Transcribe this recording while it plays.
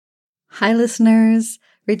Hi, listeners.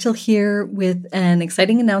 Rachel here with an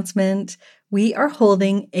exciting announcement. We are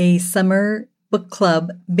holding a summer book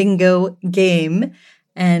club bingo game,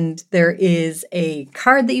 and there is a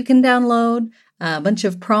card that you can download, a bunch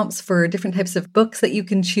of prompts for different types of books that you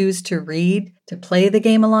can choose to read to play the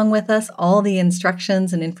game along with us. All the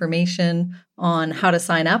instructions and information on how to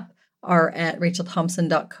sign up are at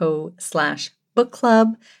rachelthompson.co/book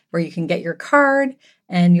club, where you can get your card.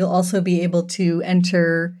 And you'll also be able to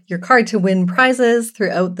enter your card to win prizes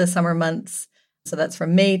throughout the summer months. So that's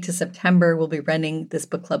from May to September. We'll be running this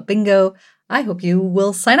book club bingo. I hope you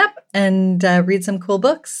will sign up and read some cool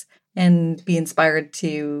books and be inspired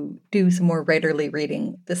to do some more writerly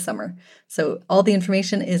reading this summer. So all the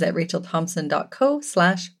information is at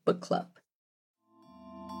rachelthompson.co/book club.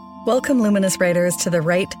 Welcome, Luminous Writers, to the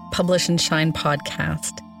Write, Publish, and Shine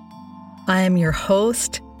podcast. I am your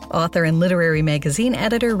host, author and literary magazine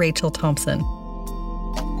editor, Rachel Thompson.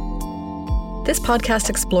 This podcast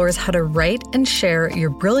explores how to write and share your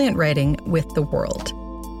brilliant writing with the world.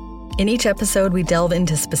 In each episode, we delve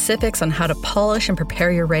into specifics on how to polish and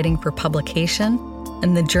prepare your writing for publication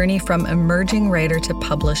and the journey from emerging writer to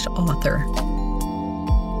published author.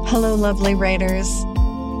 Hello, lovely writers.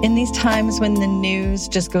 In these times when the news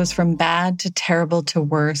just goes from bad to terrible to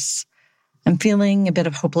worse, I'm feeling a bit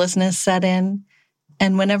of hopelessness set in.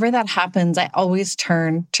 And whenever that happens, I always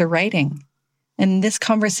turn to writing. And this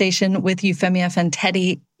conversation with Eufemia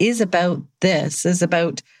Fantetti is about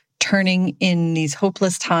turning in these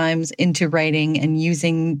hopeless times into writing and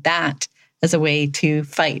using that as a way to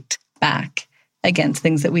fight back against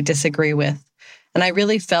things that we disagree with. And I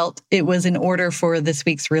really felt it was in order for this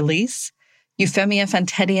week's release. Eufemia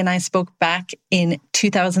Fantetti and I spoke back in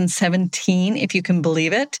 2017, if you can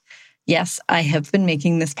believe it. Yes, I have been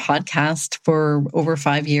making this podcast for over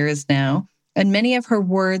 5 years now, and many of her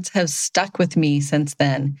words have stuck with me since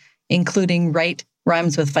then, including write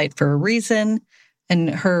rhymes with fight for a reason, and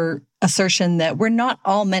her assertion that we're not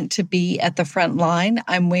all meant to be at the front line.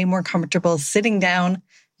 I'm way more comfortable sitting down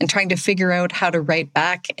and trying to figure out how to write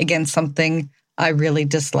back against something I really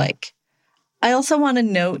dislike. I also want to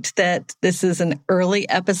note that this is an early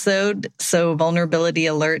episode, so vulnerability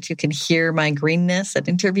alert. You can hear my greenness at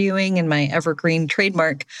interviewing and my evergreen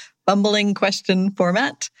trademark bumbling question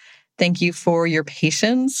format. Thank you for your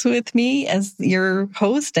patience with me as your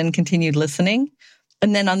host and continued listening.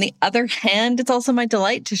 And then on the other hand, it's also my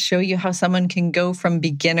delight to show you how someone can go from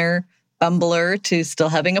beginner bumbler to still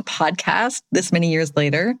having a podcast this many years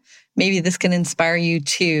later. Maybe this can inspire you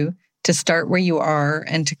too, to start where you are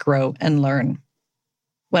and to grow and learn.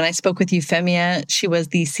 When I spoke with Eufemia, she was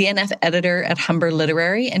the CNF editor at Humber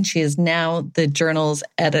Literary, and she is now the journal's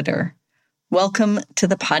editor. Welcome to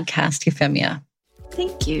the podcast, Eufemia.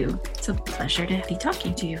 Thank you. It's a pleasure to be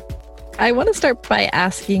talking to you. I want to start by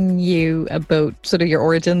asking you about sort of your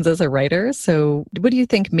origins as a writer. So what do you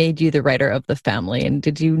think made you the writer of the family? And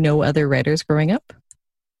did you know other writers growing up?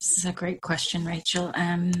 This is a great question, Rachel.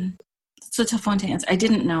 It's a tough one to answer. I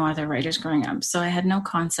didn't know other writers growing up, so I had no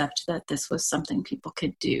concept that this was something people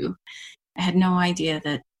could do. I had no idea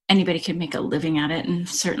that anybody could make a living at it, and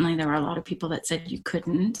certainly there were a lot of people that said you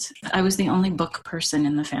couldn't. I was the only book person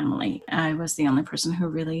in the family. I was the only person who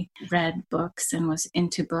really read books and was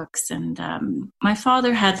into books, and my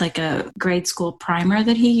father had like a grade school primer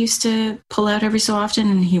that he used to pull out every so often,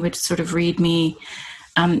 and he would sort of read me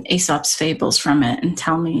Aesop's fables from it and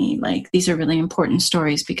tell me, like, these are really important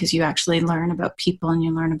stories because you actually learn about people and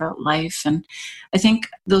you learn about life. And I think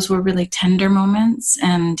those were really tender moments.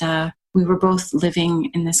 And we were both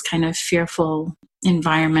living in this kind of fearful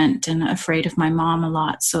environment and afraid of my mom a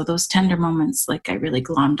lot. So those tender moments, like, I really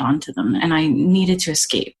glommed onto them, and I needed to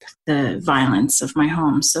escape the violence of my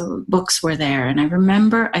home. So books were there. And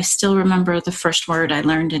I still remember the first word I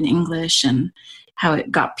learned in English and how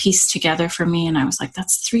it got pieced together for me. And I was like,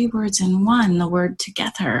 that's 3 words in one, the word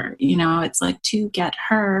together. You know, it's like to get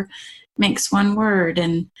her makes 1 word.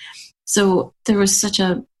 And so there was such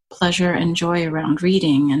a pleasure and joy around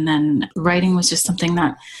reading. And then writing was just something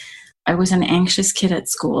that I was an anxious kid at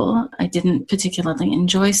school. I didn't particularly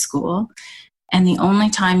enjoy school. And the only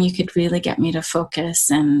time you could really get me to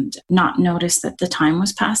focus and not notice that the time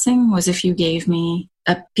was passing was if you gave me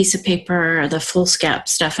a piece of paper, the foolscap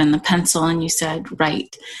stuff and the pencil, and you said,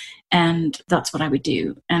 write. And that's what I would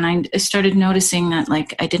do. And I started noticing that,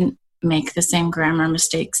 like, I didn't make the same grammar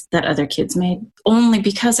mistakes that other kids made, only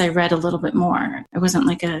because I read a little bit more. I wasn't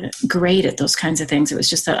like a great at those kinds of things. It was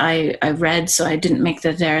just that I read, so I didn't make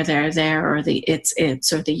the there, or the it's,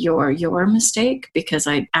 or the your mistake, because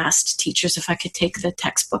I asked teachers if I could take the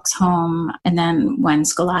textbooks home. And then when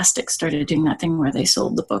Scholastic started doing that thing where they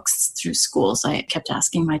sold the books through schools, I kept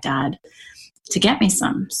asking my dad to get me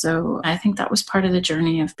some. So I think that was part of the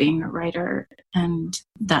journey of being a writer, and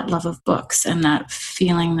that love of books, and that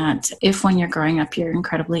feeling that if when you're growing up, you're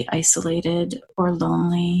incredibly isolated or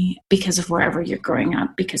lonely because of wherever you're growing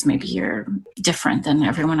up, because maybe you're different than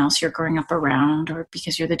everyone else you're growing up around, or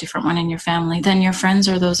because you're the different one in your family, then your friends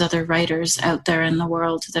are those other writers out there in the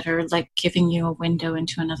world that are like giving you a window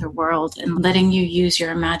into another world and letting you use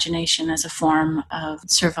your imagination as a form of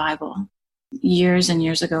survival. Years and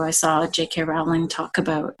years ago, I saw J.K. Rowling talk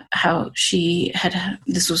about how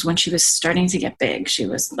this was when she was starting to get big. She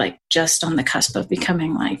was like just on the cusp of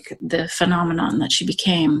becoming like the phenomenon that she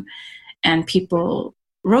became. And people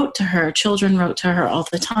wrote to her, children wrote to her all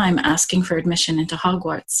the time asking for admission into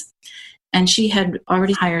Hogwarts. And she had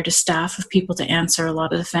already hired a staff of people to answer a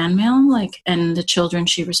lot of the fan mail, and the children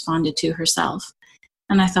she responded to herself.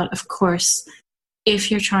 And I thought, of course,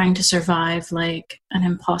 if you're trying to survive like an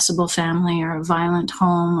impossible family or a violent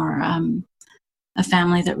home or a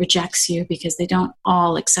family that rejects you because they don't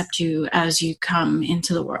all accept you as you come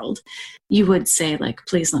into the world, you would say like,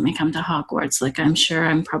 please let me come to Hogwarts. Like, I'm sure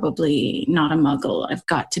I'm probably not a muggle. I've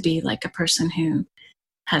got to be like a person who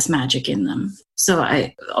has magic in them. So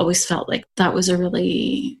I always felt like that was a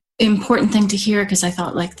really important thing to hear, because I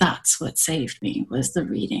thought like that's what saved me, was the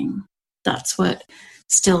reading. That's what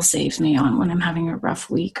still saves me on when I'm having a rough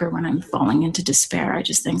week or when I'm falling into despair. I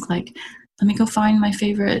just think like, let me go find my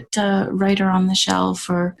favorite writer on the shelf,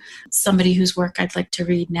 or somebody whose work I'd like to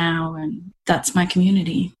read now. And that's my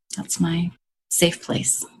community. That's my safe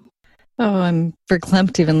place. Oh, I'm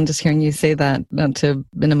verklempt even just hearing you say that, not to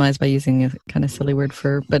minimize by using a kind of silly word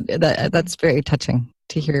but that's very touching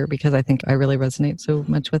to hear, because I think I really resonate so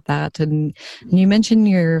much with that. And you mentioned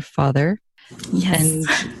your father. Yes.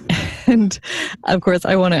 And of course,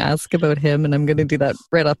 I want to ask about him, and I'm going to do that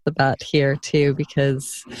right off the bat here too,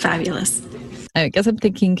 because fabulous. I guess I'm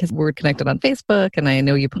thinking, because we're connected on Facebook, and I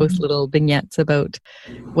know you post little vignettes about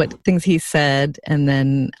what things he said. And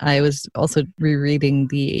then I was also rereading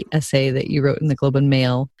the essay that you wrote in the Globe and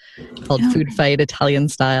Mail called Food Fight Italian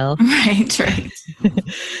Style. Right.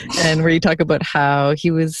 And where you talk about how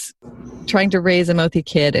he was trying to raise a mouthy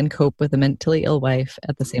kid and cope with a mentally ill wife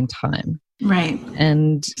at the same time. Right.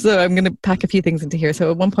 And so I'm going to pack a few things into here. So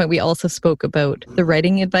at one point, we also spoke about the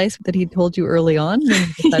writing advice that he told you early on when you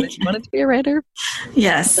decided you wanted to be a writer.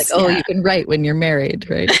 Yes. Like, you can write when you're married,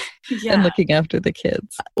 right? Yeah. And looking after the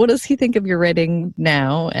kids. What does he think of your writing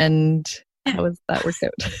now? And how has that worked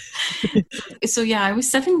out? So I was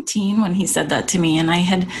 17 when he said that to me. And I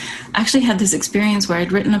had actually had this experience where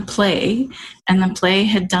I'd written a play, and the play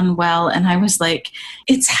had done well. And I was like,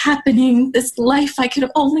 it's happening. This life I could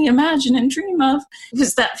only imagine and dream of. It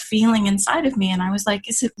was that feeling inside of me. And I was like,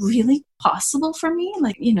 is it really possible for me?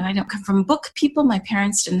 Like, I don't come from book people. My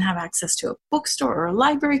parents didn't have access to a bookstore or a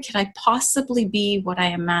library. Could I possibly be what I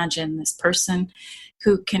imagine, this person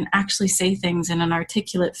who can actually say things in an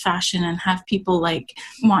articulate fashion and have people like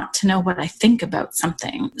want to know what I think about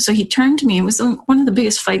something? So he turned to me. It was one of the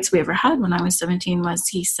biggest fights we ever had when I was 17 was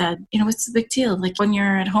he said, what's the big deal? Like, when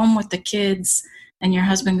you're at home with the kids and your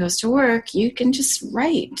husband goes to work, you can just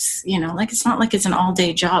write, it's not like it's an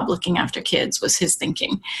all-day job looking after kids, was his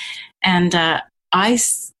thinking. And I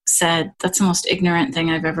said, that's the most ignorant thing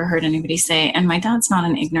I've ever heard anybody say. And my dad's not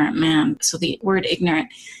an ignorant man. So the word ignorant,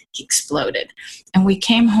 he exploded. And we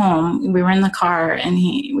came home, we were in the car, and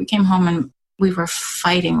we came home and we were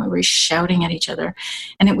fighting, we were shouting at each other.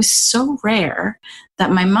 And it was so rare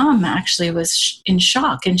that my mom actually was in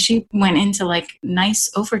shock, and she went into like nice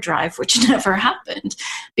overdrive, which never happened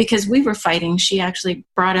because we were fighting. She actually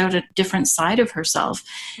brought out a different side of herself.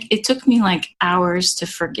 It took me like hours to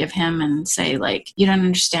forgive him and say like, you don't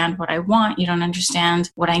understand what I want. You don't understand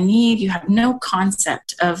what I need. You have no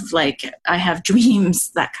concept of like, I have dreams,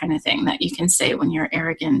 that kind of thing that you can say when you're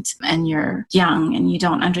arrogant and you're young and you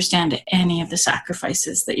don't understand any of the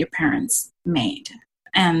sacrifices that your parents made.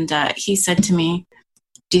 And he said to me,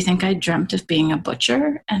 do you think I dreamt of being a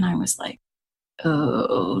butcher? And I was like,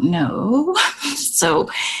 oh, no. So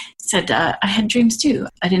said, I had dreams too.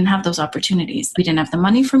 I didn't have those opportunities. We didn't have the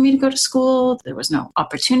money for me to go to school. There was no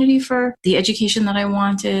opportunity for the education that I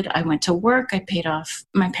wanted. I went to work. I paid off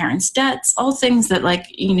my parents' debts, all things that like,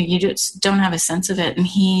 you just don't have a sense of it. And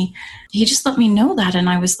he just let me know that. And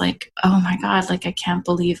I was like, oh my God, like, I can't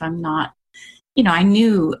believe I'm not, I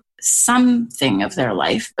knew something of their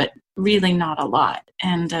life, but really not a lot.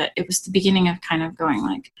 And it was the beginning of kind of going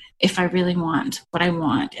like, if I really want what I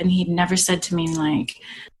want. And he'd never said to me like,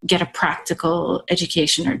 get a practical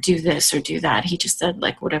education or do this or do that. He just said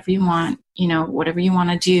like, whatever you want, whatever you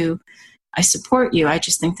want to do, I support you. I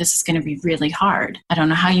just think this is going to be really hard. I don't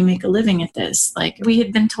know how you make a living at this. Like we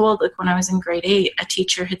had been told, like when I was in grade 8, a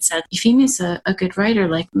teacher had said, Eufemia's a good writer.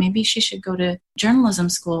 Like maybe she should go to journalism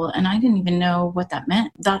school. And I didn't even know what that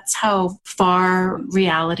meant. That's how far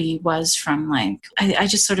reality was from like, I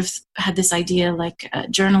just sort of had this idea like a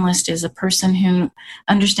journalist is a person who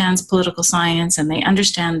understands political science and they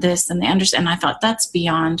understand this and they understand. And I thought that's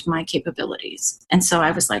beyond my capabilities. And so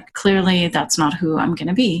I was like, clearly that's not who I'm going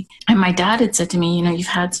to be. And my dad had said to me, you've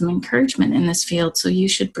had some encouragement in this field, so you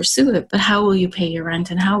should pursue it. But how will you pay your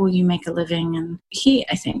rent and how will you make a living? And he,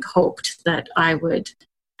 I think, hoped that I would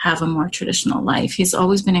have a more traditional life. He's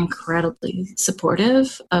always been incredibly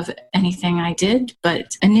supportive of anything I did.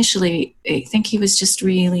 But initially, I think he was just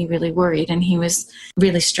really, really worried and he was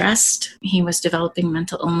really stressed. He was developing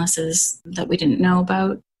mental illnesses that we didn't know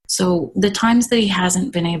about. So the times that he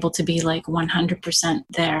hasn't been able to be like 100%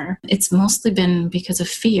 there, it's mostly been because of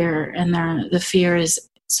fear. And the fear is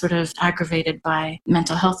sort of aggravated by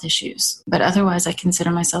mental health issues. But otherwise, I consider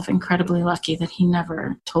myself incredibly lucky that he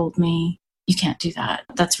never told me, you can't do that.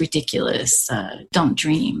 That's ridiculous. Don't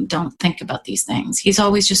dream. Don't think about these things. He's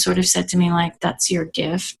always just sort of said to me, like, that's your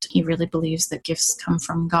gift. He really believes that gifts come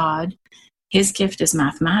from God. His gift is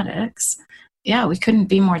mathematics. Yeah, we couldn't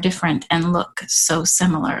be more different and look so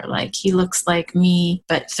similar. Like he looks like me,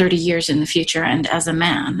 but 30 years in the future and as a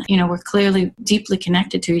man. We're clearly deeply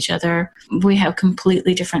connected to each other. We have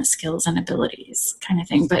completely different skills and abilities kind of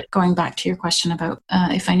thing. But going back to your question about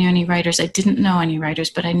if I knew any writers, I didn't know any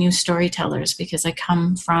writers, but I knew storytellers because I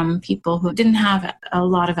come from people who didn't have a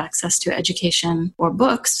lot of access to education or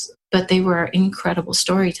books, but they were incredible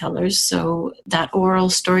storytellers. So that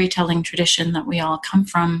oral storytelling tradition that we all come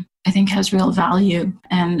from, I think has real value.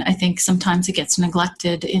 And I think sometimes it gets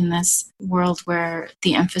neglected in this world where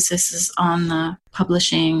the emphasis is on the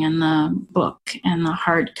publishing and the book and the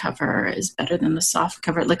hardcover is better than the soft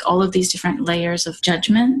cover, like all of these different layers of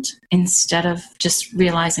judgment, instead of just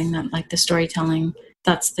realizing that like the storytelling,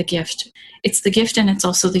 that's the gift. It's the gift and it's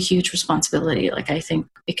also the huge responsibility. Like I think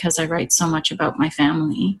because I write so much about my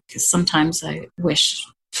family, because sometimes I wish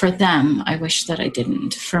for them, I wish that I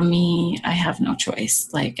didn't. For me, I have no choice.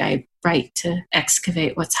 Like I write to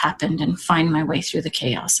excavate what's happened and find my way through the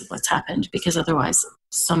chaos of what's happened, because otherwise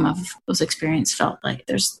some of those experiences felt like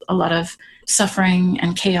there's a lot of suffering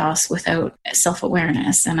and chaos without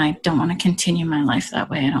self-awareness. And I don't want to continue my life that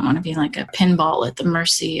way. I don't want to be like a pinball at the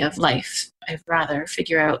mercy of life. I'd rather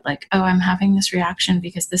figure out like, oh, I'm having this reaction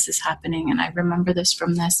because this is happening. And I remember this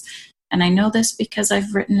from this. And I know this because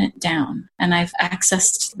I've written it down and I've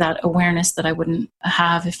accessed that awareness that I wouldn't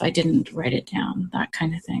have if I didn't write it down, that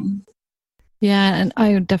kind of thing. Yeah, and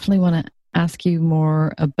I definitely want to ask you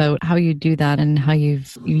more about how you do that and how you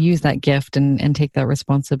use that gift and take that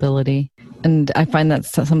responsibility. And I find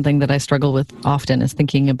that's something that I struggle with often, is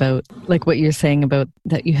thinking about like what you're saying about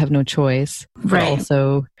that you have no choice, but right.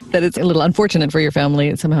 Also that it's a little unfortunate for your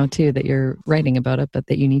family somehow too, that you're writing about it, but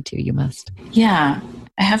that you need to, you must. Yeah.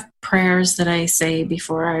 I have prayers that I say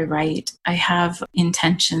before I write. I have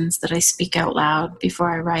intentions that I speak out loud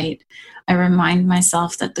before I write. I remind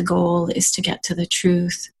myself that the goal is to get to the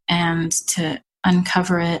truth and to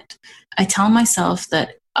uncover it. I tell myself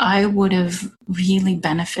that I would have really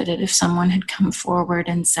benefited if someone had come forward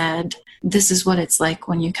and said, this is what it's like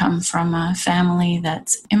when you come from a family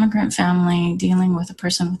that's immigrant family, dealing with a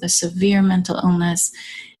person with a severe mental illness,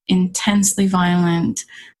 intensely violent,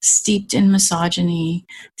 steeped in misogyny,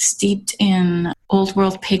 steeped in old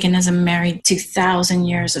world paganism, married to 1,000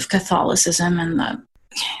 years of Catholicism and the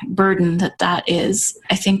burden that is.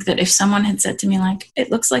 I think that if someone had said to me like,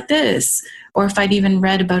 it looks like this, or if I'd even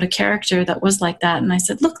read about a character that was like that and I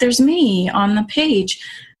said, look, there's me on the page,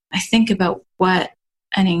 I think about what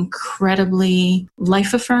an incredibly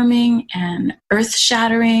life-affirming and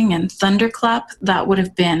earth-shattering and thunderclap that would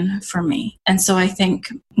have been for me. And so I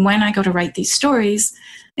think when I go to write these stories,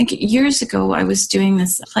 I think years ago I was doing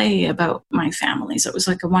this play about my family. So it was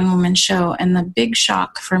like a one-woman show. And the big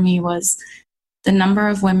shock for me was the number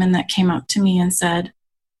of women that came up to me and said,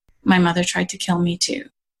 my mother tried to kill me too.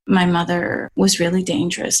 My mother was really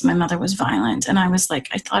dangerous. My mother was violent. And I was like,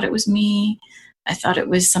 I thought it was me. I thought it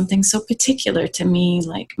was something so particular to me,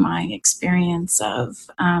 like my experience of,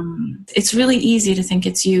 it's really easy to think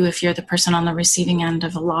it's you if you're the person on the receiving end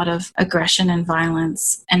of a lot of aggression and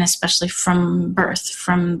violence, and especially from birth,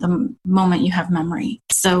 from the moment you have memory.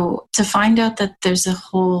 So to find out that there's a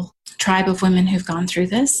whole tribe of women who've gone through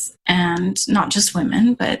this, and not just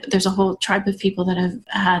women, but there's a whole tribe of people that have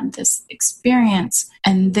had this experience,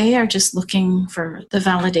 and they are just looking for the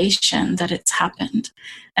validation that it's happened.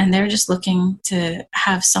 And they're just looking to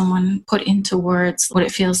have someone put into words what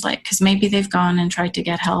it feels like, because maybe they've gone and tried to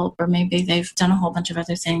get help, or maybe they've done a whole bunch of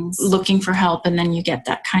other things looking for help, and then you get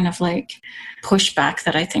that kind of like pushback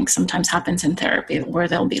that I think sometimes happens in therapy, where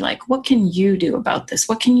they'll be like, what can you do about this?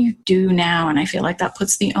 What can you do now? And I feel like that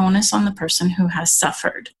puts the onus on the person who has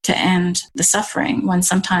suffered to end the suffering, when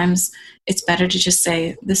sometimes it's better to just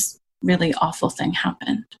say, this really awful thing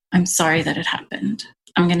happened. I'm sorry that it happened.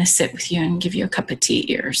 I'm going to sit with you and give you a cup of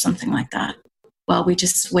tea or something like that while we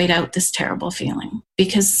just wait out this terrible feeling,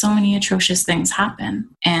 because so many atrocious things happen.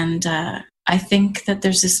 And I think that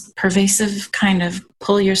there's this pervasive kind of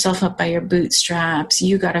pull yourself up by your bootstraps.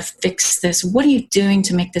 You got to fix this. What are you doing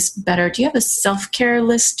to make this better? Do you have a self-care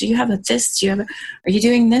list? Do you have a this? Do you have are you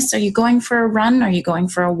doing this? Are you going for a run? Are you going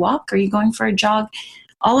for a walk? Are you going for a jog?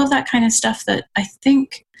 All of that kind of stuff that I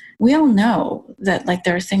think we all know that like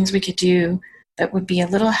there are things we could do that would be a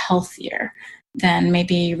little healthier than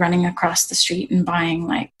maybe running across the street and buying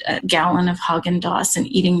like a gallon of Haagen-Dazs and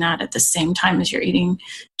eating that at the same time as you're eating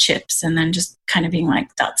chips, and then just kind of being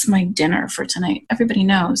like, that's my dinner for tonight. Everybody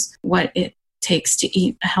knows what it takes to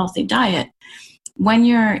eat a healthy diet. When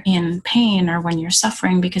you're in pain or when you're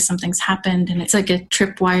suffering because something's happened and it's like a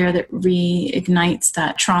tripwire that reignites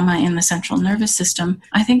that trauma in the central nervous system,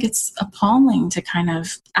 I think it's appalling to kind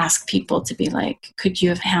of ask people to be like, could you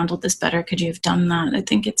have handled this better? Could you have done that? I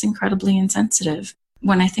think it's incredibly insensitive.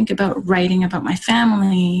 When I think about writing about my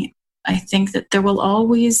family, I think that there will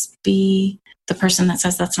always be the person that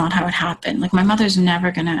says that's not how it happened. Like my mother's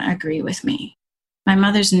never going to agree with me. My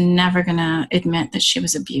mother's never going to admit that she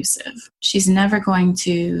was abusive. She's never going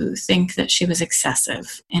to think that she was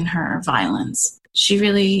excessive in her violence. She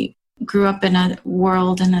really grew up in a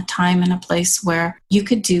world and a time and a place where you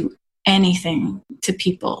could do anything to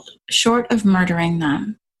people short of murdering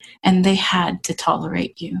them, and they had to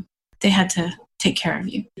tolerate you. They had to take care of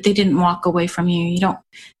you. They didn't walk away from you.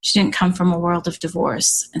 She didn't come from a world of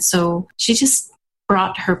divorce. And so she just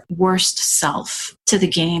brought her worst self to the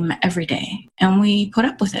game every day. And we put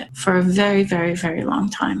up with it for a very, very, very long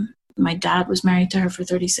time. My dad was married to her for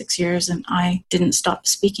 36 years, and I didn't stop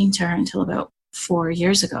speaking to her until about 4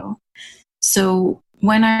 years ago. So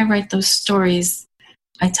when I write those stories,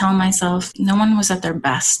 I tell myself, no one was at their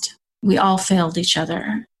best. We all failed each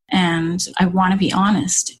other. And I want to be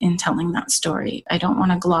honest in telling that story. I don't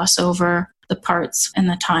want to gloss over the parts and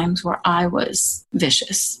the times where I was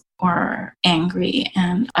vicious or angry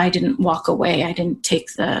and I didn't walk away. I didn't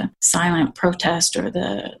take the silent protest or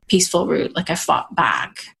the peaceful route. Like I fought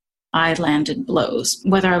back. I landed blows,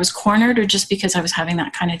 whether I was cornered or just because I was having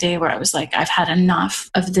that kind of day where I was like, I've had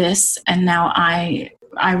enough of this and now I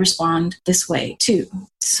respond this way too.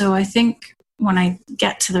 So I think when I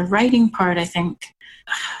get to the writing part, I think,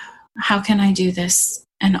 how can I do this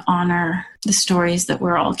and honor the stories that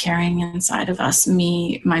we're all carrying inside of us?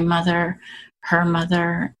 Me, my mother, her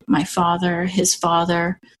mother, my father, his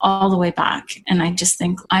father, all the way back. And I just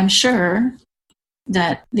think, I'm sure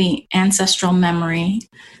that the ancestral memory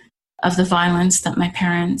of the violence that my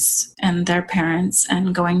parents and their parents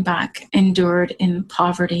and going back endured in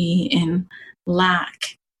poverty, in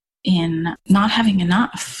lack, in not having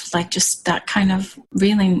enough, like just that kind of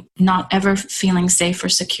really not ever feeling safe or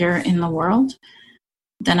secure in the world,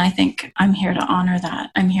 then I think I'm here to honor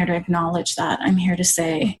that. I'm here to acknowledge that. I'm here to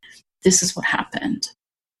say, this is what happened,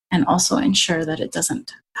 and also ensure that it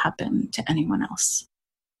doesn't happen to anyone else.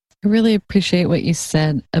 I really appreciate what you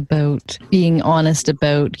said about being honest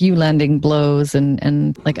about you landing blows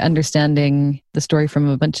and like understanding the story from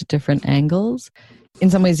a bunch of different angles. In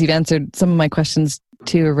some ways, you've answered some of my questions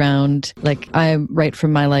too around, like, I write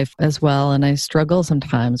from my life as well, and I struggle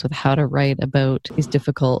sometimes with how to write about these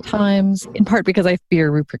difficult times, in part because I fear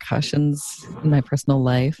repercussions in my personal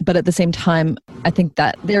life. But at the same time, I think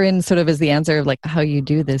that therein sort of is the answer of like how you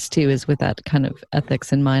do this too, is with that kind of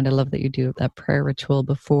ethics in mind. I love that you do that prayer ritual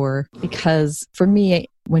before, because for me,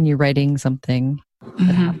 when you're writing something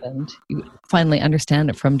that happened, you finally understand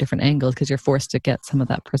it from different angles because you're forced to get some of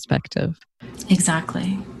that perspective.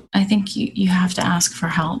 Exactly. I think you have to ask for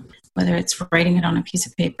help, whether it's writing it on a piece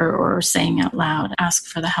of paper or saying out loud, ask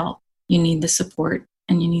for the help. You need the support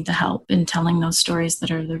and you need the help in telling those stories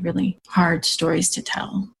that are the really hard stories to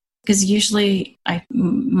tell. Because usually I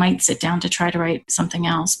might sit down to try to write something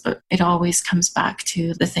else, but it always comes back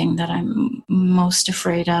to the thing that I'm most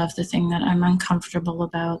afraid of, the thing that I'm uncomfortable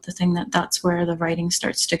about, the thing that's where the writing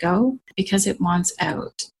starts to go, because it wants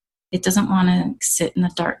out. It doesn't want to sit in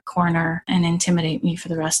the dark corner and intimidate me for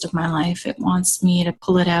the rest of my life. It wants me to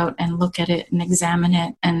pull it out and look at it and examine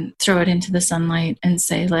it and throw it into the sunlight and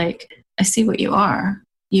say, like, I see what you are.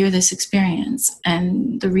 You're this experience.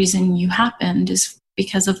 And the reason you happened is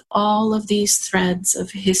because of all of these threads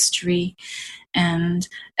of history and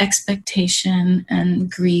expectation and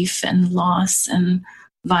grief and loss and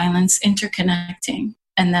violence interconnecting.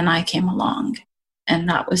 And then I came along. And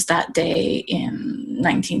that was that day in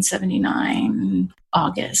 1979,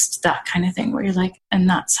 August, that kind of thing, where you're like, and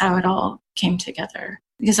that's how it all came together.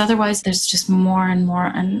 Because otherwise there's just more and more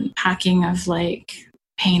unpacking of like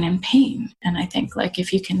pain and pain. And I think like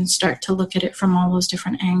if you can start to look at it from all those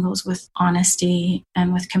different angles with honesty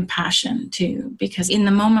and with compassion too, because in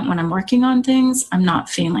the moment when I'm working on things, I'm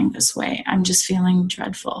not feeling this way. I'm just feeling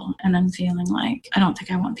dreadful. And I'm feeling like, I don't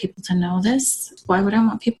think I want people to know this. Why would I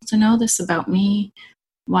want people to know this about me?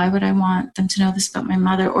 Why would I want them to know this about my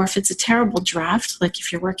mother? Or if it's a terrible draft, like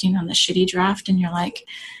if you're working on the shitty draft and you're like,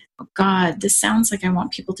 oh God, this sounds like I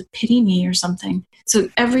want people to pity me or something. So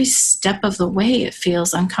every step of the way, it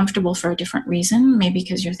feels uncomfortable for a different reason. Maybe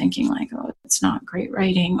because you're thinking like, oh, it's not great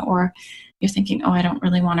writing, or you're thinking, oh, I don't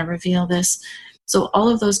really want to reveal this. So all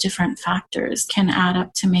of those different factors can add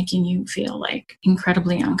up to making you feel like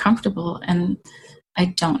incredibly uncomfortable. And I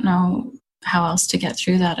don't know how else to get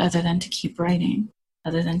through that other than to keep writing,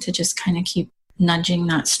 other than to just kind of keep nudging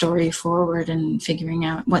that story forward and figuring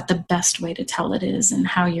out what the best way to tell it is and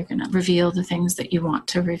how you're going to reveal the things that you want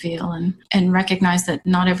to reveal, and recognize that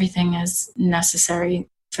not everything is necessary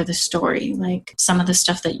for the story. Like some of the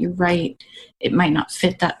stuff that you write, it might not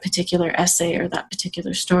fit that particular essay or that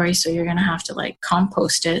particular story. So you're going to have to like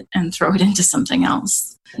compost it and throw it into something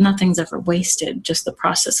else. Nothing's ever wasted. Just the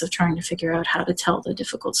process of trying to figure out how to tell the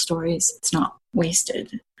difficult stories, it's not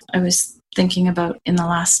wasted. I was thinking about in the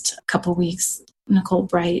last couple weeks, Nicole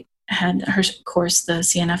Bright had her course, the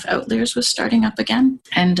CNF Outliers, was starting up again.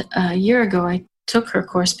 And a year ago, I took her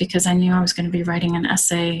course because I knew I was going to be writing an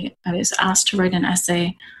essay. I was asked to write an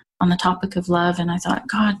essay on the topic of love. And I thought,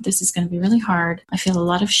 God, this is going to be really hard. I feel a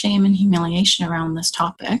lot of shame and humiliation around this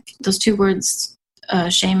topic. Those two words,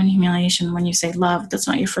 shame and humiliation, when you say love, that's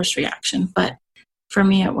not your first reaction. But for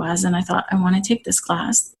me, it was. And I thought, I want to take this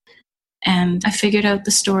class. And I figured out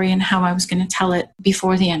the story and how I was going to tell it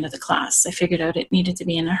before the end of the class. I figured out it needed to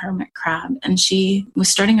be in a hermit crab. And she was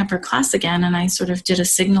starting up her class again. And I sort of did a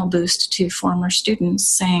signal boost to former students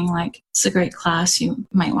saying, like, it's a great class. You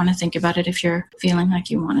might want to think about it if you're feeling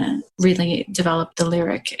like you want to really develop the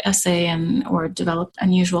lyric essay or develop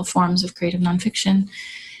unusual forms of creative nonfiction.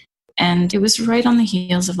 And it was right on the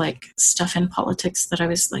heels of like stuff in politics that I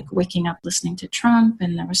was like waking up listening to Trump,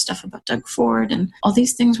 and there was stuff about Doug Ford and all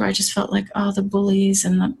these things where I just felt like, oh, the bullies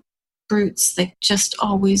and the brutes, they just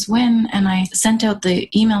always win. And I sent out the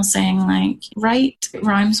email saying like, write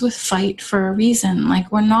rhymes with fight for a reason.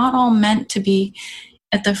 Like we're not all meant to be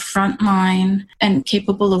at the front line and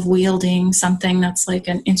capable of wielding something that's like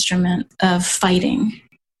an instrument of fighting.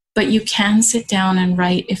 But you can sit down and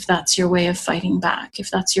write if that's your way of fighting back,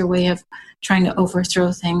 if that's your way of trying to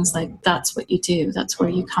overthrow things. Like that's what you do. That's where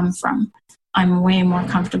you come from. I'm way more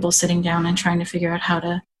comfortable sitting down and trying to figure out how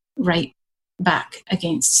to write back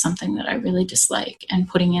against something that I really dislike and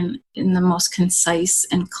putting in the most concise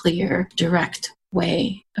and clear, direct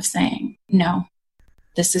way of saying, no,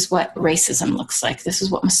 this is what racism looks like. This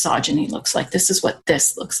is what misogyny looks like. This is what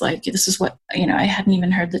this looks like. This is what, I hadn't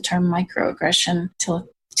even heard the term microaggression till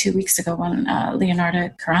 2 weeks ago when Leonardo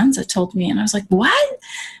Carranza told me, and I was like, what?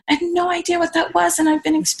 I had no idea what that was, and I've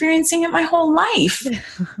been experiencing it my whole life.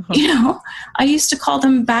 I used to call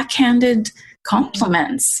them backhanded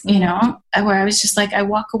compliments, where I was just like, I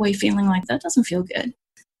walk away feeling like that doesn't feel good.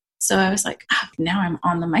 So I was like, now I'm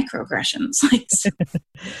on the microaggressions.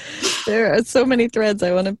 There are so many threads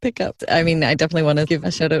I want to pick up. I mean, I definitely want to give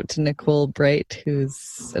a shout out to Nicole Bright,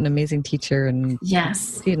 who's an amazing teacher. And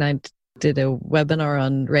yes, she and I did a webinar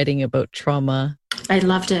on writing about trauma. I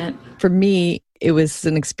loved it. For me, it was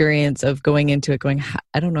an experience of going into it going,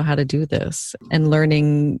 I don't know how to do this, and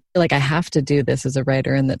learning like I have to do this as a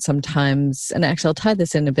writer. And that sometimes, and actually I'll tie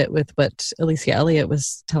this in a bit with what Alicia Elliott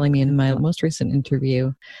was telling me in my most recent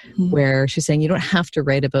interview, where she's saying you don't have to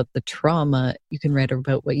write about the trauma. You can write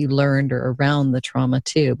about what you learned or around the trauma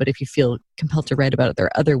too. But if you feel compelled to write about it, there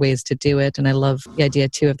are other ways to do it. And I love the idea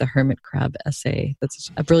too of the hermit crab essay. That's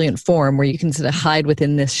a brilliant form where you can sort of hide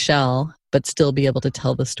within this shell, but still be able to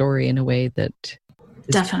tell the story in a way that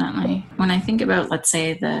Definitely. When I think about, let's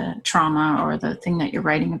say, the trauma or the thing that you're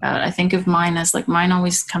writing about, I think of mine as like, mine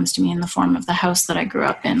always comes to me in the form of the house that I grew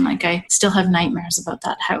up in. Like, I still have nightmares about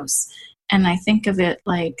that house. And I think of it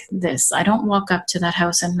like this. I don't walk up to that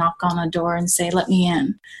house and knock on a door and say, let me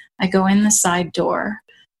in. I go in the side door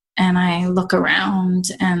and I look around,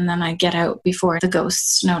 and then I get out before the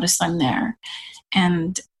ghosts notice I'm there.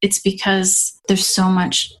 And it's because there's so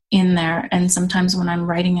much in there. And sometimes when I'm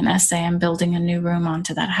writing an essay, I'm building a new room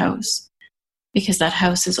onto that house, because that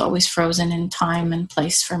house is always frozen in time and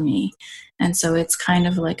place for me. And so it's kind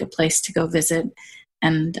of like a place to go visit.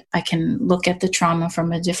 And I can look at the trauma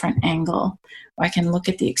from a different angle, or I can look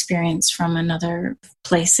at the experience from another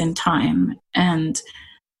place in time. And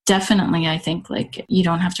definitely, I think, like, you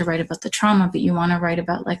don't have to write about the trauma, but you want to write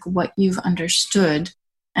about like what you've understood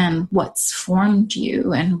and what's formed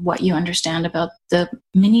you and what you understand about the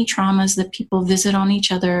mini traumas that people visit on each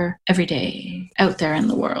other every day out there in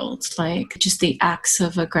the world. Like, just the acts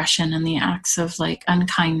of aggression and the acts of like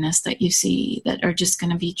unkindness that you see that are just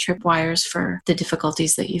going to be tripwires for the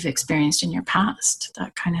difficulties that you've experienced in your past,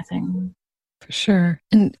 that kind of thing. For sure.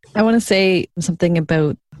 And I want to say something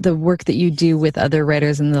about the work that you do with other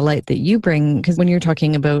writers and the light that you bring, because when you're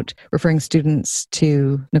talking about referring students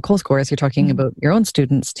to Nicole's course, you're talking about your own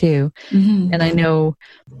students too. Mm-hmm. And I know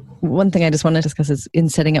one thing I just want to discuss is, in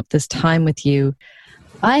setting up this time with you,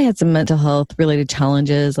 I had some mental health related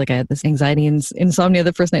challenges. Like, I had this anxiety and insomnia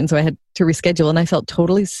the first night, and so I had to reschedule, and I felt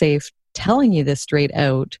totally safe telling you this straight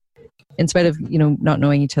out. In spite of, not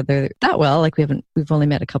knowing each other that well, like we've only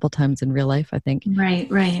met a couple times in real life, I think.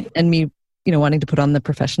 Right. And me, wanting to put on the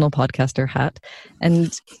professional podcaster hat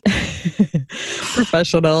and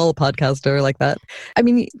professional podcaster like that. I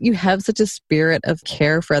mean, you have such a spirit of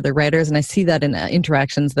care for other writers. And I see that in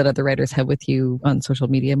interactions that other writers have with you on social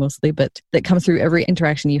media mostly, but that comes through every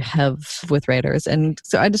interaction you have with writers. And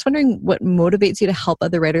so I'm just wondering what motivates you to help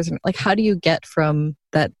other writers. And like, how do you get from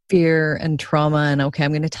that fear and trauma and, okay,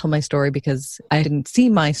 I'm going to tell my story because I didn't see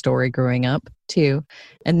my story growing up too,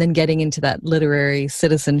 and then getting into that literary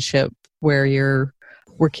citizenship where you're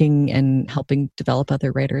working and helping develop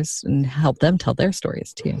other writers and help them tell their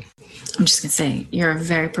stories too? I'm just going to say, you're a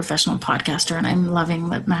very professional podcaster, and I'm loving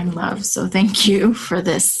Lit Mag Love. So thank you for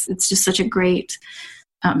this. It's just such a great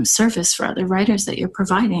service for other writers that you're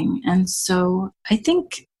providing. And so I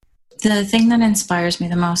think the thing that inspires me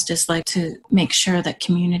the most is like to make sure that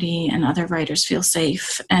community and other writers feel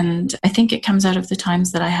safe. And I think it comes out of the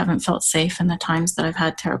times that I haven't felt safe and the times that I've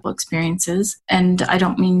had terrible experiences. And I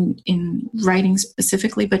don't mean in writing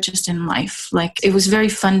specifically, but just in life. Like, it was very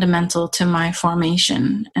fundamental to my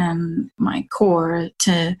formation and my core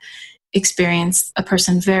to experience a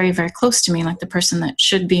person very, very close to me, like the person that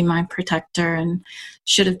should be my protector and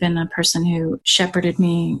should have been a person who shepherded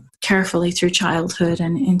me carefully through childhood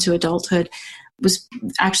and into adulthood, was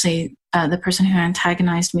actually the person who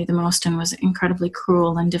antagonized me the most and was incredibly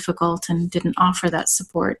cruel and difficult and didn't offer that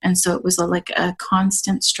support. And so it was like a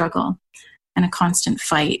constant struggle and a constant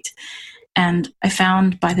fight. And I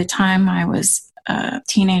found by the time I was a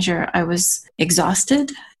teenager, I was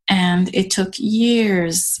exhausted. And it took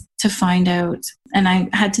years to find out, and I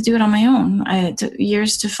had to do it on my own. I had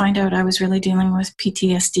years to find out I was really dealing with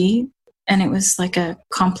PTSD, and it was like a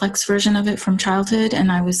complex version of it from childhood.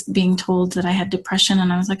 And I was being told that I had depression,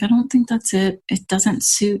 and I was like, I don't think that's it. It doesn't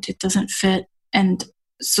suit, it doesn't fit. And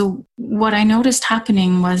so what I noticed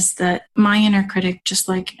happening was that my inner critic, just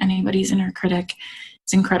like anybody's inner critic,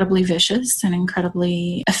 is incredibly vicious and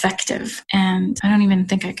incredibly effective. And I don't even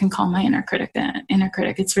think I can call my inner critic an inner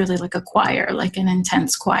critic. It's really like a choir, like an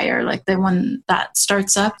intense choir, like the one that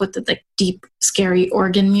starts up with the like deep, scary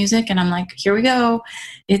organ music. And I'm like, here we go.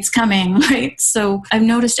 It's coming, right? So I've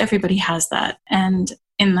noticed everybody has that. And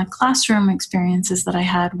in the classroom experiences that I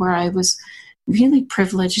had, where I was really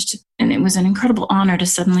privileged, and it was an incredible honor to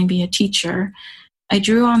suddenly be a teacher, I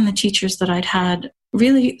drew on the teachers that I'd had,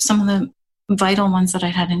 really some of the vital ones that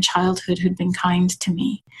I'd had in childhood who'd been kind to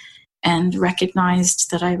me and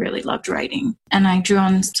recognized that I really loved writing. And I drew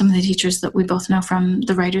on some of the teachers that we both know from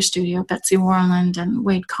the Writer's Studio, Betsy Warland and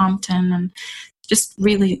Wade Compton, and just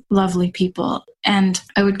really lovely people. And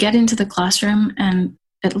I would get into the classroom, and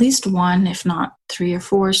at least one, if not 3 or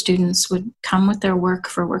 4 students would come with their work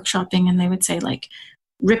for workshopping, and they would say, like,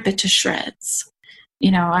 rip it to shreds.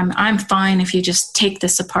 I'm fine if you just take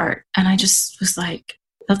this apart. And I just was like,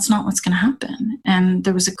 that's not what's going to happen. And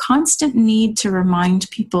there was a constant need to remind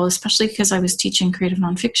people, especially because I was teaching creative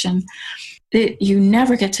nonfiction, you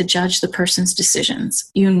never get to judge the person's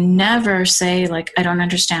decisions. You never say, like, I don't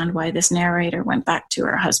understand why this narrator went back to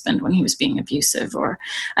her husband when he was being abusive, or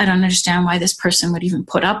I don't understand why this person would even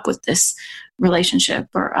put up with this relationship,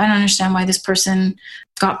 or I don't understand why this person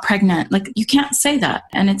got pregnant. Like, you can't say that.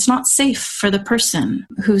 And it's not safe for the person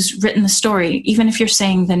who's written the story. Even if you're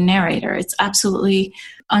saying the narrator, it's absolutely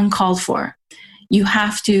uncalled for. You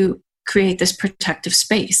have to create this protective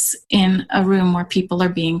space in a room where people are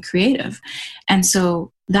being creative. And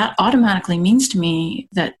so that automatically means to me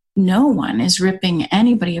that no one is ripping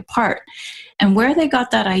anybody apart. And where they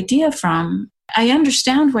got that idea from, I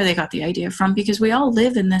understand where they got the idea from, because we all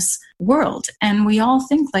live in this world and we all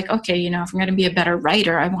think like, okay, you know, if I'm going to be a better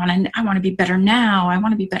writer, I want to be better now. I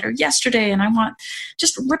want to be better yesterday. And I want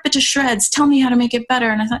just rip it to shreds. Tell me how to make it better.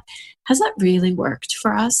 And I thought, has that really worked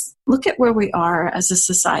for us? Look at where we are as a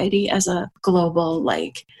society, as a global,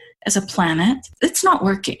 like as a planet. It's not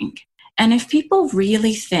working. And if people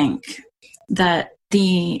really think that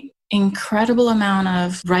the incredible amount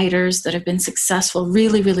of writers that have been successful,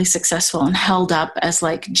 really, really successful and held up as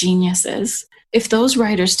like geniuses, if those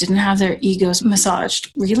writers didn't have their egos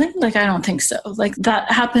massaged, really? Like, I don't think so. Like,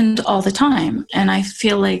 that happened all the time. And I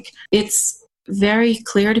feel like it's very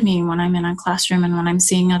clear to me when I'm in a classroom and when I'm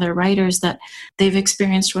seeing other writers that they've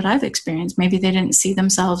experienced what I've experienced. Maybe they didn't see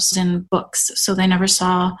themselves in books, so they never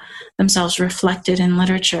saw themselves reflected in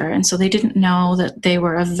literature. And so they didn't know that they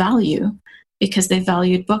were of value because they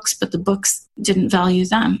valued books, but the books didn't value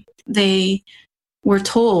them. They were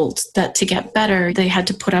told that to get better, they had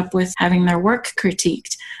to put up with having their work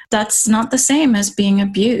critiqued. That's not the same as being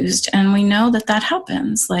abused. And we know that that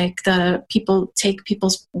happens. Like, the people take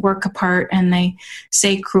people's work apart and they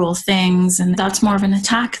say cruel things. And that's more of an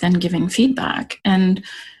attack than giving feedback. And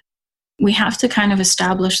we have to kind of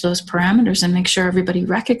establish those parameters and make sure everybody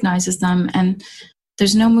recognizes them. And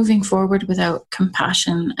there's no moving forward without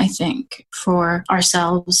compassion, I think, for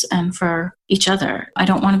ourselves and for each other. I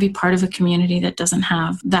don't want to be part of a community that doesn't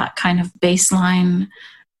have that kind of baseline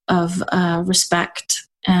of respect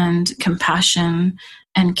and compassion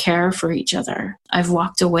and care for each other. I've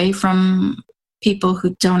walked away from people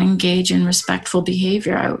who don't engage in respectful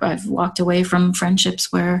behavior. I've walked away from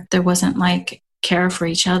friendships where there wasn't like care for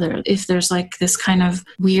each other. If there's like this kind of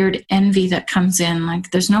weird envy that comes in, like,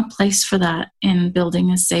 there's no place for that in building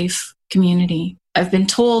a safe community. I've been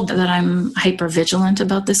told that I'm hyper vigilant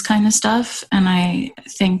about this kind of stuff. And I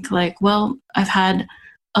think like, well, I've had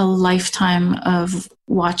a lifetime of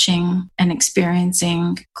watching and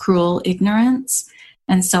experiencing cruel ignorance.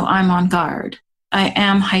 And so I'm on guard. I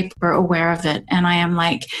am hyper aware of it. And I am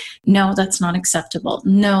like, no, that's not acceptable.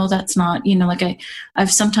 No, that's not, you know, like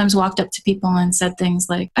I've sometimes walked up to people and said things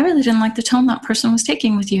like, I really didn't like the tone that person was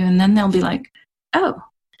taking with you. And then they'll be like, oh.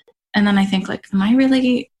 And then I think like, am I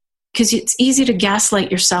really, because it's easy to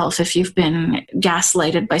gaslight yourself if you've been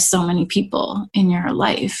gaslighted by so many people in your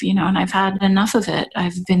life, you know, and I've had enough of it.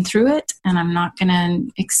 I've been through it and I'm not going to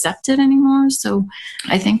accept it anymore. So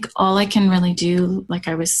I think all I can really do, like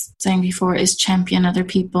I was saying before, is champion other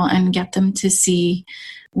people and get them to see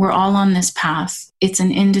we're all on this path. It's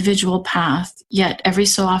an individual path, yet every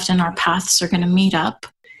so often our paths are going to meet up.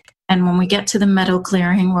 And when we get to the meadow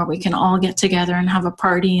clearing where we can all get together and have a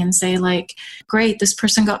party and say like, great, this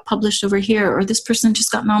person got published over here, or this person just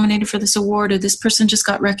got nominated for this award, or this person just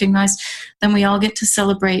got recognized, then we all get to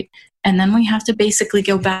celebrate. And then we have to basically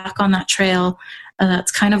go back on that trail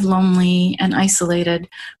that's kind of lonely and isolated.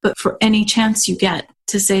 But for any chance you get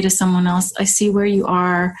to say to someone else, I see where you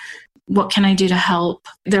are. What can I do to help?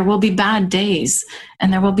 There will be bad days,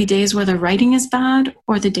 and there will be days where the writing is bad,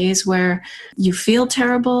 or the days where you feel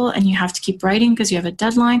terrible and you have to keep writing because you have a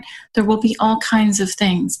deadline. There will be all kinds of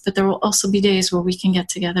things, but there will also be days where we can get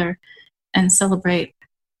together and celebrate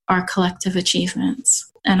our collective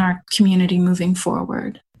achievements and our community moving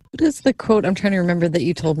forward. What is the quote I'm trying to remember that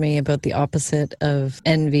you told me about the opposite of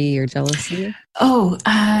envy or jealousy?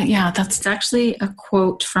 Yeah, that's actually a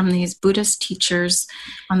quote from these Buddhist teachers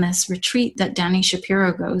on this retreat that Dani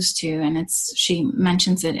Shapiro goes to. And she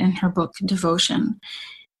mentions it in her book, Devotion.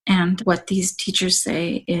 And what these teachers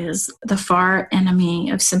say is the far enemy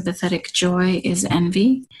of sympathetic joy is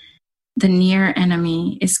envy. The near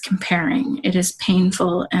enemy is comparing. It is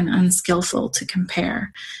painful and unskillful to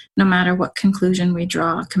compare. No matter what conclusion we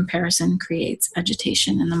draw, comparison creates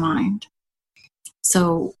agitation in the mind.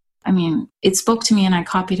 So, I mean, it spoke to me and I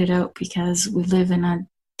copied it out because we live in a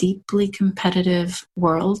deeply competitive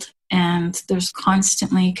world and there's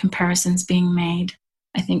constantly comparisons being made.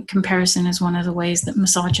 I think comparison is one of the ways that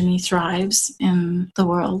misogyny thrives in the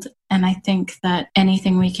world. And I think that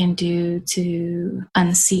anything we can do to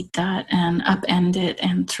unseat that and upend it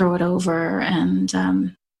and throw it over and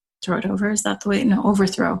throw it over, is that the way? No,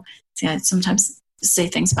 overthrow. See, I sometimes say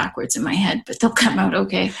things backwards in my head, but they'll come out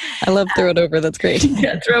okay. I love throw it over. That's great.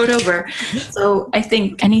 Yeah, throw it over. So I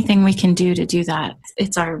think anything we can do to do that,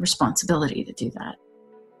 it's our responsibility to do that.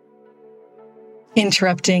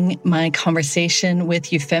 Interrupting my conversation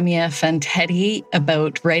with Eufemia Fantetti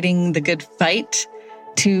about writing The Good Fight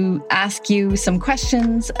to ask you some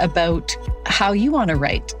questions about how you want to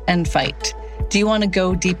write and fight. Do you want to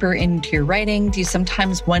go deeper into your writing? Do you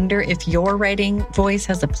sometimes wonder if your writing voice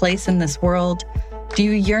has a place in this world? Do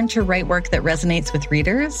you yearn to write work that resonates with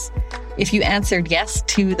readers? If you answered yes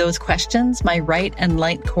to those questions, my Write and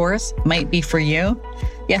Light course might be for you.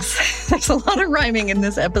 Yes, there's a lot of rhyming in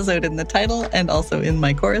this episode in the title and also in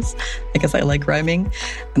my course. I guess I like rhyming,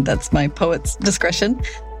 and that's my poet's discretion.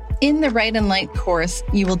 In the Write and Light course,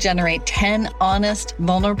 you will generate 10 honest,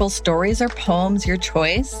 vulnerable stories or poems, your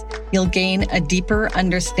choice. You'll gain a deeper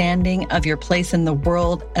understanding of your place in the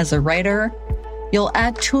world as a writer. You'll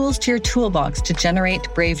add tools to your toolbox to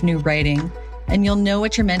generate brave new writing, and you'll know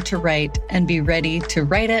what you're meant to write and be ready to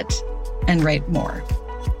write it and write more.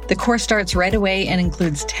 The course starts right away and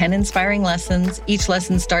includes 10 inspiring lessons. Each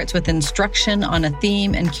lesson starts with instruction on a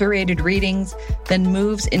theme and curated readings, then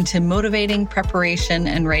moves into motivating preparation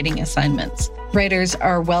and writing assignments. Writers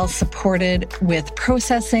are well supported with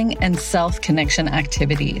processing and self-connection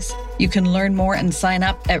activities. You can learn more and sign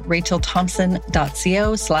up at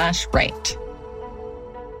rachelthompson.co/write.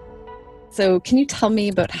 So can you tell me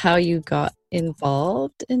about how you got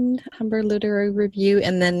involved in Humber Literary Review?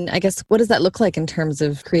 And then I guess, what does that look like in terms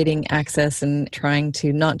of creating access and trying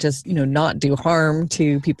to not just, not do harm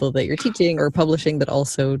to people that you're teaching or publishing, but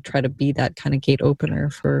also try to be that kind of gate opener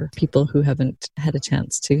for people who haven't had a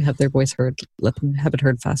chance to have their voice heard, let them have it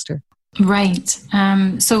heard faster? Right.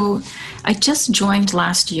 So I just joined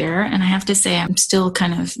last year, and I have to say I'm still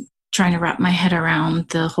kind of trying to wrap my head around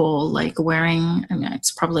the whole wearing, it's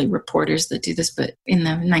probably reporters that do this, but in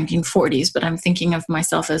the 1940s, but I'm thinking of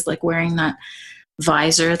myself as wearing that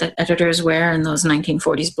visor that editors wear in those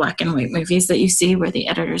 1940s black and white movies that you see where the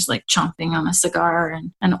editor's chomping on a cigar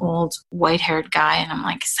and an old white-haired guy. And I'm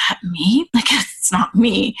like, is that me? It's not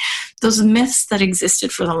me. Those myths that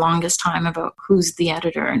existed for the longest time about who's the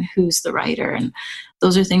editor and who's the writer. And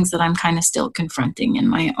those are things that I'm kind of still confronting in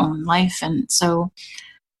my own life. And so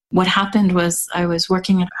what happened was I was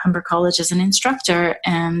working at Humber College as an instructor,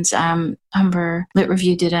 and Humber Lit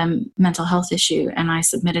Review did a mental health issue, and I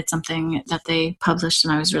submitted something that they published,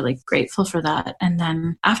 and I was really grateful for that. And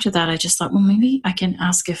then after that, I just thought, well, maybe I can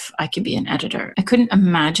ask if I could be an editor. I couldn't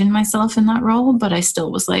imagine myself in that role, but I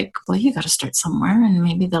still was like, well, you got to start somewhere, and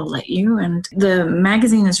maybe they'll let you. And the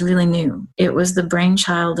magazine is really new. It was the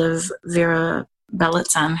brainchild of Vera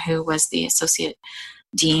Belitsan, who was the associate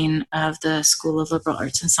dean of the School of Liberal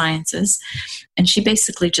Arts and Sciences. And she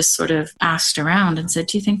basically just sort of asked around and said,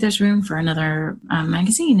 do you think there's room for another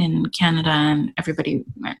magazine in Canada? And everybody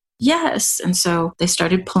went, yes. And so they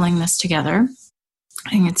started pulling this together.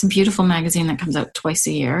 And it's a beautiful magazine that comes out twice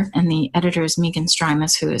a year. And the editor is Megan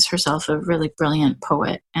Strimas, who is herself a really brilliant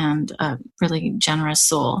poet and a really generous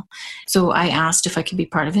soul. So I asked if I could be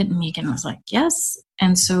part of it, and Megan was like, yes.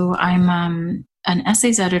 And so I'm an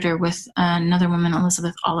essays editor with another woman,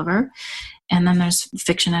 Elizabeth Oliver. And then there's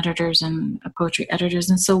fiction editors and poetry editors.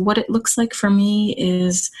 And so what it looks like for me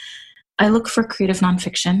is I look for creative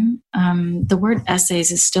nonfiction. The word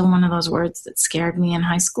essays is still one of those words that scared me in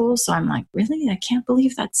high school. So I'm like, really? I can't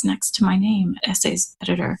believe that's next to my name, essays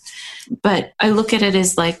editor. But I look at it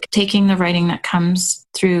as taking the writing that comes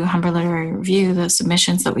through Humber Literary Review, the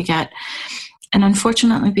submissions that we get. And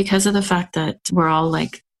unfortunately, because of the fact that we're all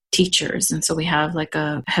teachers, and so we have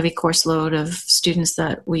a heavy course load of students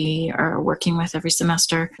that we are working with every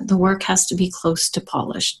semester, the work has to be close to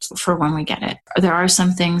polished for when we get it. There are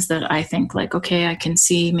some things that I think okay, I can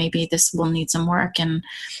see maybe this will need some work. And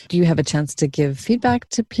do you have a chance to give feedback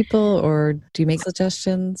to people, or do you make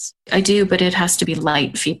suggestions? I do, but it has to be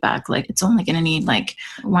light feedback. It's only going to need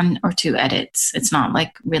 1 or 2 edits. It's not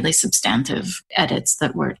really substantive edits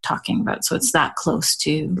that we're talking about. So it's that close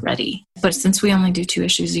to ready. But since we only do 2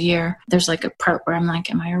 issues a year, there's a part where I'm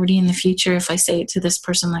am I already in the future? If I say to this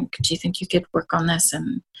person, do you think you could work on this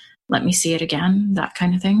and let me see it again? That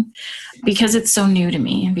kind of thing. Because it's so new to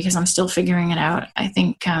me and because I'm still figuring it out. I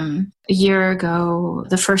think a year ago,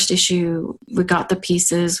 the first issue, we got the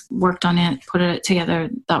pieces, worked on it, put it together.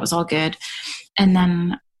 That was all good. And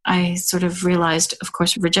then I sort of realized, of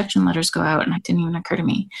course, rejection letters go out, and it didn't even occur to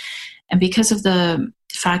me. And because of the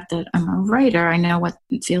fact that I'm a writer, I know what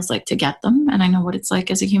it feels like to get them, and I know what it's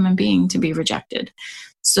like as a human being to be rejected.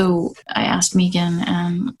 So I asked Megan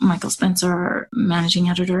and Michael Spencer, our managing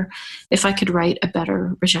editor, if I could write a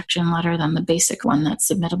better rejection letter than the basic one that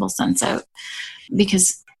Submittable sends out,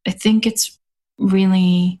 because I think it's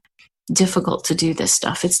really difficult to do this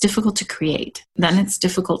stuff. It's difficult to create. Then it's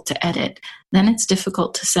difficult to edit. Then it's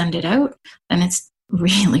difficult to send it out. Then it's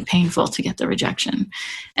really painful to get the rejection.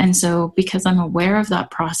 And so because I'm aware of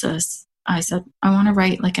that process, I said, I want to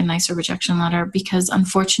write like a nicer rejection letter, because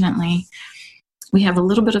unfortunately, we have a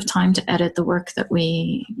little bit of time to edit the work that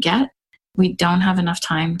we get. We don't have enough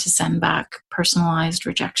time to send back personalized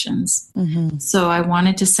rejections. Mm-hmm. So I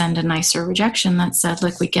wanted to send a nicer rejection that said,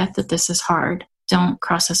 like, we get that this is hard. Don't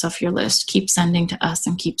cross us off your list. Keep sending to us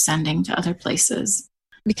and keep sending to other places.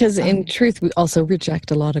 Because in truth, we also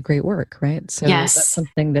reject a lot of great work, right? So yes. That's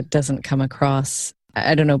something that doesn't come across.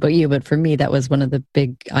 I don't know about you, but for me, that was one of the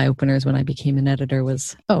big eye-openers when I became an editor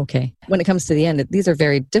was, okay, when it comes to the end, these are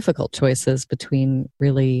very difficult choices between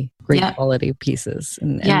really great quality pieces.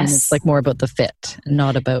 And it's like more about the fit and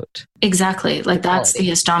not about... Exactly. Like that's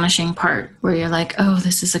the astonishing part where you're like, oh,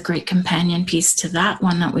 this is a great companion piece to that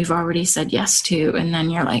one that we've already said yes to. And then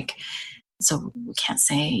you're like, so we can't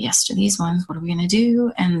say yes to these ones. What are we going to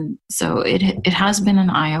do? And so it has been an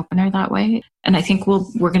eye opener that way. And I think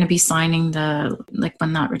we're going to be signing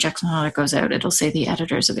when that rejection letter goes out, it'll say the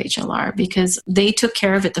editors of HLR, because they took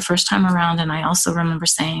care of it the first time around. And I also remember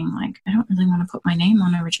saying, like, I don't really want to put my name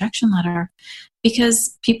on a rejection letter,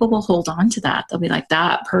 because people will hold on to that. They'll be like,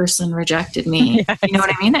 that person rejected me. Yes. You know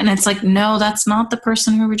what I mean? And it's like, no, that's not the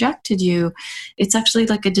person who rejected you. It's actually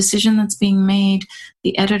like a decision that's being made.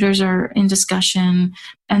 The editors are in discussion.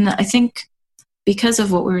 And I think because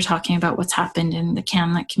of what we were talking about, what's happened in the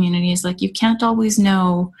CanLit community is like, you can't always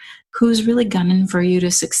know who's really gunning for you to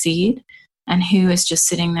succeed and who is just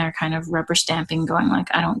sitting there kind of rubber stamping, going like,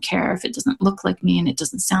 I don't care if it doesn't look like me and it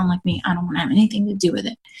doesn't sound like me. I don't want to have anything to do with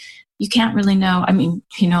it. You can't really know. I mean,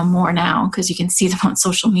 you know more now because you can see them on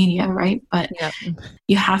social media, right? But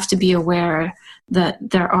you have to be aware that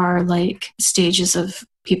there are like stages of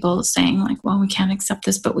people saying like, well, we can't accept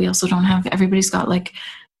this, but we also don't have, everybody's got like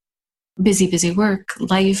busy work,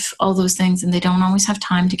 life, all those things. And they don't always have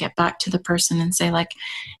time to get back to the person and say like,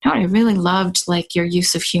 you know, I really loved like your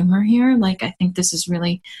use of humor here. Like, I think this is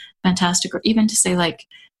really fantastic. Or even to say like,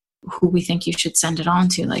 who we think you should send it on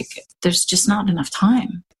to. Like, there's just not enough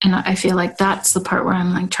time. And I feel like that's the part where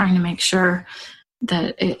I'm like trying to make sure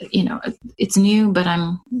that it's new, but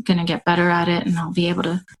I'm going to get better at it, and I'll be able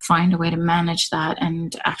to find a way to manage that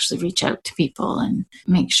and actually reach out to people and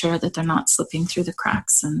make sure that they're not slipping through the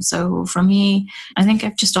cracks. And so for me, I think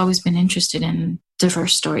I've just always been interested in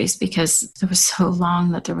diverse stories, because it was so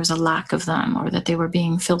long that there was a lack of them, or that they were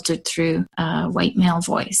being filtered through a white male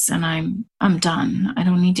voice. And I'm done. I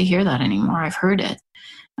don't need to hear that anymore. I've heard it.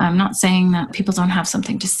 I'm not saying that people don't have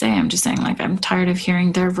something to say. I'm just saying, like, I'm tired of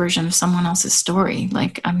hearing their version of someone else's story.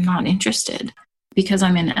 Like, I'm not interested. Because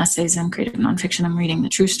I'm in essays and creative nonfiction, I'm reading the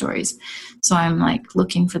true stories. So I'm like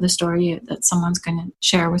looking for the story that someone's going to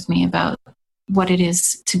share with me about what it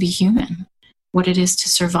is to be human, what it is to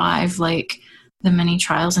survive, like the many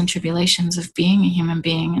trials and tribulations of being a human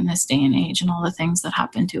being in this day and age, and all the things that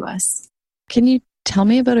happen to us. Can you tell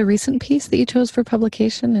me about a recent piece that you chose for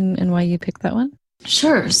publication and why you picked that one?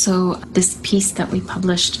 Sure. So this piece that we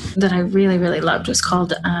published that I really, really loved was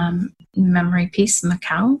called Memory Piece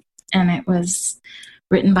Macau. And it was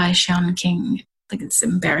written by Sean King. I think it's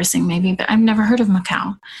embarrassing maybe, but I've never heard of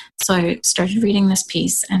Macau. So I started reading this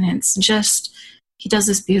piece, and it's just, he does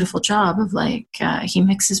this beautiful job of like, he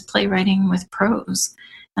mixes playwriting with prose.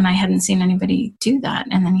 And I hadn't seen anybody do that.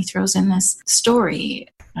 And then he throws in this story.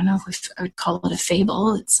 I don't know if I would call it a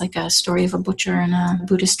fable. It's like a story of a butcher and a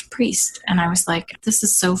Buddhist priest. And I was like, this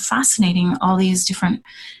is so fascinating, all these different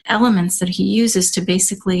elements that he uses to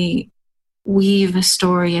basically weave a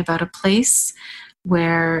story about a place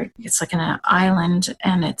where it's like an island,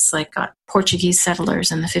 and it's like got Portuguese settlers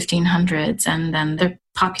in the 1500s. And then their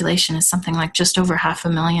population is something like just over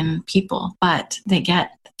 500,000 people, but they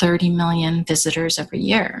get 30 million visitors every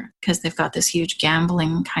year because they've got this huge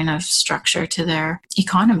gambling kind of structure to their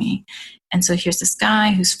economy. And so here's this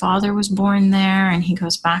guy whose father was born there, and he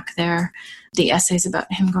goes back there. The essay's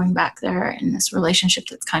about him going back there in this relationship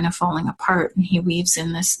that's kind of falling apart. And he weaves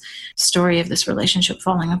in this story of this relationship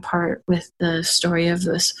falling apart with the story of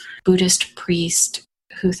this Buddhist priest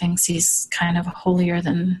who thinks he's kind of holier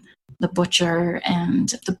than the butcher,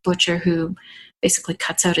 and the butcher who basically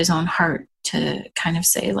cuts out his own heart to kind of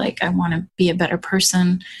say, like, I want to be a better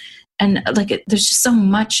person. And like, there's just so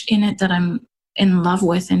much in it that I'm in love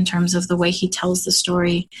with, in terms of the way he tells the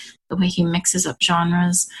story, the way he mixes up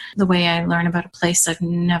genres, the way I learn about a place I've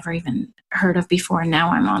never even heard of before.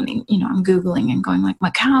 Now I'm I'm Googling and going like,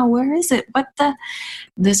 Macau, where is it?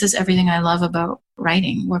 This is everything I love about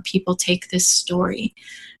writing, where people take this story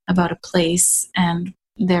about a place and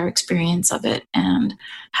their experience of it and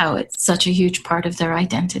how it's such a huge part of their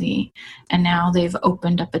identity. And now they've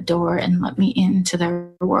opened up a door and let me into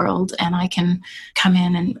their world, and I can come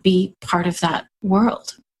in and be part of that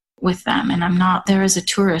world with them. And I'm not there as a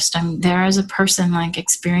tourist. I'm there as a person, like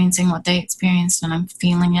experiencing what they experienced, and I'm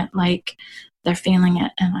feeling it like they're feeling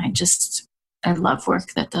it. And I love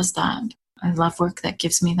work that does that. I love work that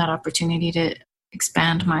gives me that opportunity to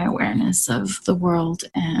expand my awareness of the world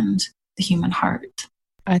and the human heart.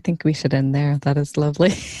 I think we should end there. That is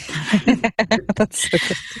lovely. That's so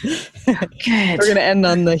good. Good. We're going to end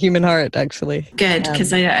on the human heart, actually. Good,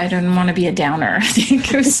 because I don't want to be a downer. I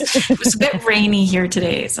think it was a bit rainy here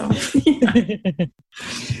today. So, yeah.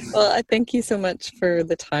 Well, I thank you so much for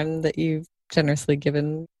the time that you've generously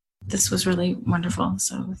given. This was really wonderful.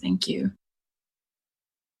 So thank you.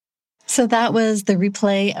 So that was the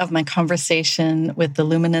replay of my conversation with the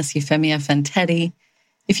luminous Eufemia Fantetti.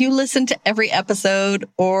 If you listened to every episode,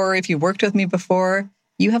 or if you worked with me before,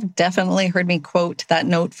 you have definitely heard me quote that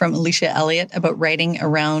note from Alicia Elliott about writing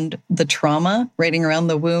around the trauma, writing around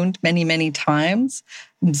the wound many, many times.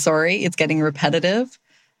 I'm sorry, it's getting repetitive.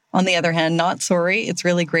 On the other hand, not sorry. It's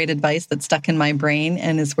really great advice that stuck in my brain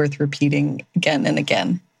and is worth repeating again and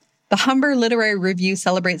again. The Humber Literary Review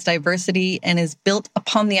celebrates diversity and is built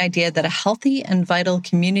upon the idea that a healthy and vital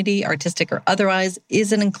community, artistic or otherwise,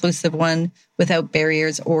 is an inclusive one without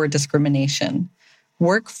barriers or discrimination.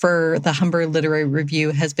 Work for the Humber Literary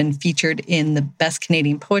Review has been featured in the Best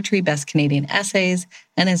Canadian Poetry, Best Canadian Essays,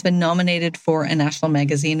 and has been nominated for a National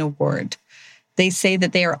Magazine Award. They say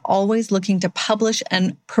that they are always looking to publish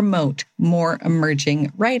and promote more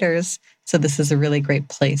emerging writers, so this is a really great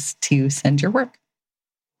place to send your work.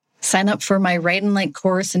 Sign up for my Write and Light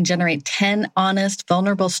course and generate 10 honest,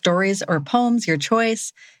 vulnerable stories or poems, your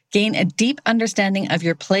choice. Gain a deep understanding of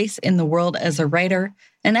your place in the world as a writer,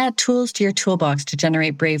 and add tools to your toolbox to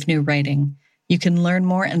generate brave new writing. You can learn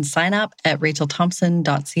more and sign up at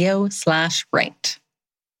rachelthompson.co/write.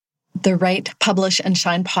 The Write, Publish, and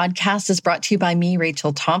Shine podcast is brought to you by me,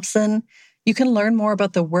 Rachel Thompson. You can learn more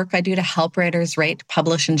about the work I do to help writers write,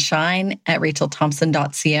 publish, and shine at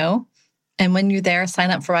rachelthompson.co. And when you're there, sign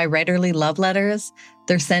up for my writerly love letters.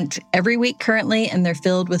 They're sent every week currently, and they're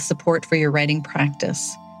filled with support for your writing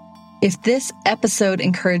practice. If this episode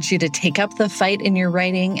encouraged you to take up the fight in your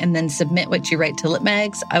writing and then submit what you write to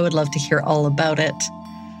LitMags, I would love to hear all about it.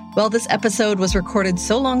 Well, this episode was recorded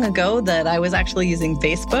so long ago that I was actually using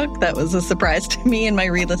Facebook. That was a surprise to me in my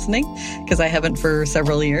re-listening, because I haven't for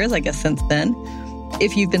several years, I guess, since then.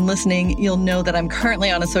 If you've been listening, you'll know that I'm currently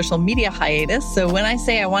on a social media hiatus. So when I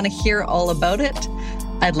say I want to hear all about it,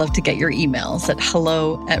 I'd love to get your emails at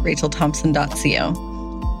hello@rachelthompson.co.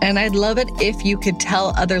 And I'd love it if you could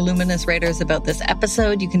tell other luminous writers about this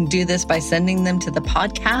episode. You can do this by sending them to the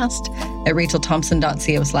podcast at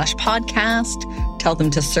rachelthompson.co/podcast. Tell them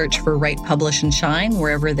to search for Write, Publish, and Shine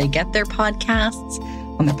wherever they get their podcasts.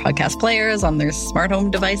 On their podcast players, on their smart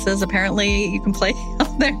home devices, apparently you can play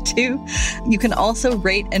on there too. You can also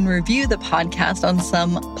rate and review the podcast on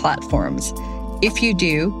some platforms. If you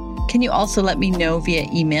do, can you also let me know via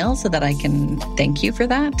email so that I can thank you for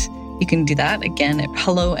that? You can do that again at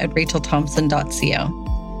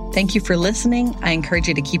hello@rachelthompson.co. Thank you for listening. I encourage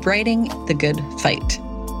you to keep writing the good fight.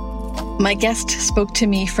 My guest spoke to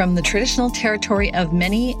me from the traditional territory of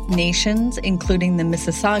many nations, including the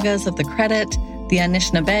Mississaugas of the Credit, the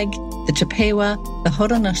Anishinaabeg, the Chippewa, the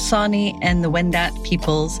Haudenosaunee, and the Wendat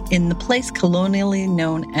peoples in the place colonially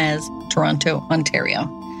known as Toronto, Ontario.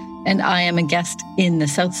 And I am a guest in the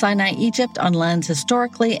South Sinai, Egypt, on lands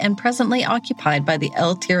historically and presently occupied by the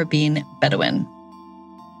El Tirabin Bedouin.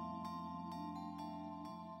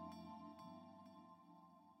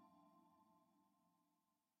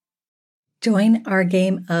 Join our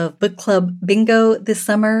game of book club bingo this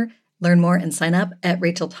summer. Learn more and sign up at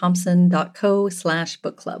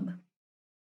rachelthompson.co/book club.